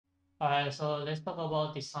Alright, so let's talk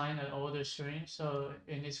about design an order string. So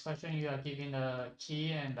in this question, you are given the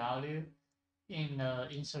key and value in the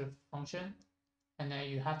insert function, and then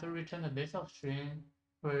you have to return a list of string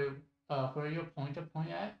where your pointer point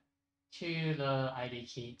at to the ID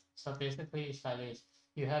key. So basically, it's like this: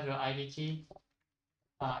 you have your ID key,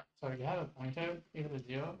 sorry, you have a pointer equal to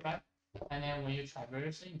 0, right? And then when you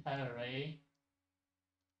traverse the entire array,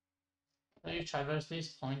 so you traverse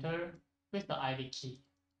this pointer with the ID key.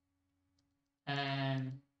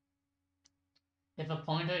 And if a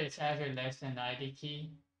pointer is actually less than the ID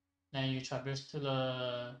key, then you traverse to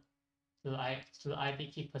the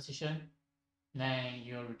ID key position, then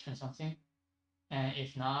you return something. And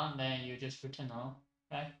if not, then you just return null,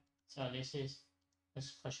 right? So this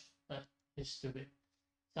question, but it's stupid.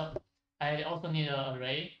 So I also need an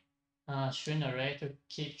array, string array to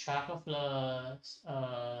keep track of the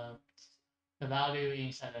value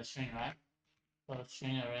inside the string, right? So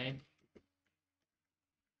string array.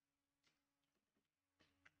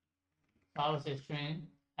 So I would say string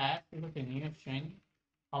f equal to new string,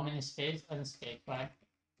 how many space and space, right?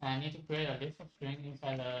 And I need to create a list of string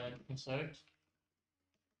inside the insert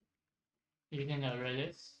using the array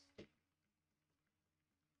list.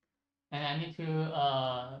 And I need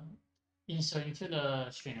to insert into the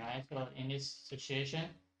string, right? So in this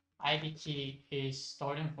situation, ID key is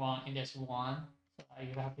starting from index 1. So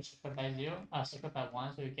you have to separate by 0, separate by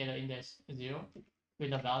 1, so you get an index 0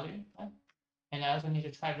 with the value, right? And I also need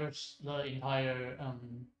to traverse the entire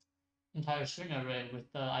string array with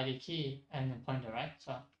the ID key and the pointer, right?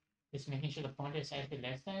 So it's making sure the pointer is actually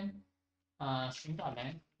less than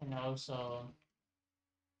string.length, and also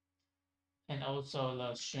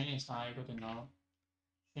the string is not equal to null.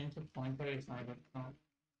 String to pointer is not equal to null.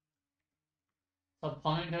 So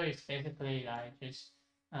pointer is basically like just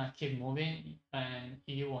keep moving, and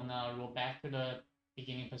you will now roll back to the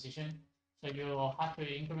beginning position. So you will have to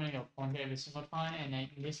increment your pointer every single time, and then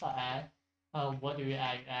in this will add. What do you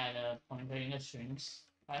add? You add a pointer in the strings,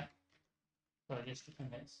 right? So just to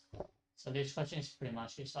convince. So this question is pretty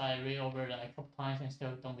much this. I read over it a couple times and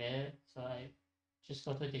still don't get it. So I just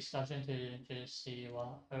go to discussion to just see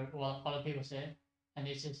what other people say, and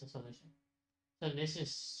this is the solution. So this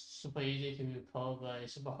is super easy to code, but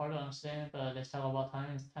it's super hard to understand. But let's talk about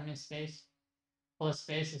time and space. Well,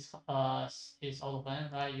 space is all of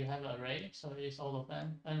n, right? You have an array, so it's all of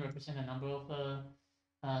n. N represent the number of the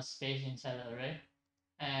space inside the array,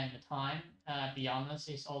 and the time beyond this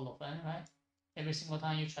is all of n, right? Every single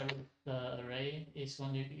time you traverse the array is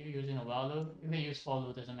when you're using a while loop. You can use for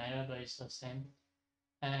loop, doesn't matter, but it's the same.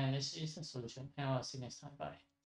 And this is the solution. And I'll see you next time. Bye.